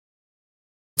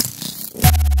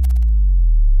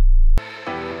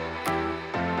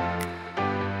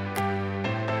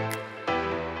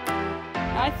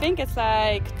think it's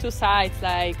like two sides.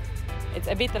 Like it's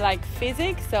a bit like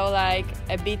physics, so like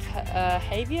a bit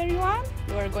heavier you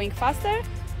are going faster,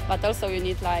 but also you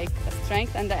need like the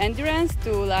strength and the endurance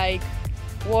to like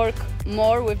work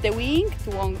more with the wing, to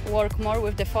work more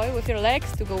with the foil, with your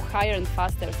legs, to go higher and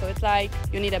faster. So it's like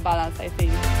you need a balance, I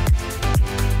think.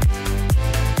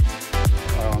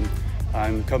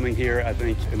 I'm coming here, I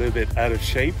think, a little bit out of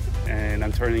shape, and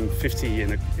I'm turning 50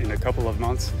 in a couple of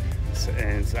months,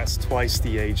 and that's twice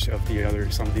the age of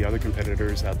some of the other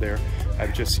competitors out there.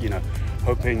 I'm just,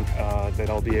 hoping that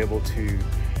I'll be able to,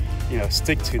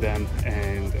 stick to them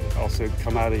and also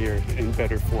come out of here in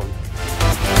better form.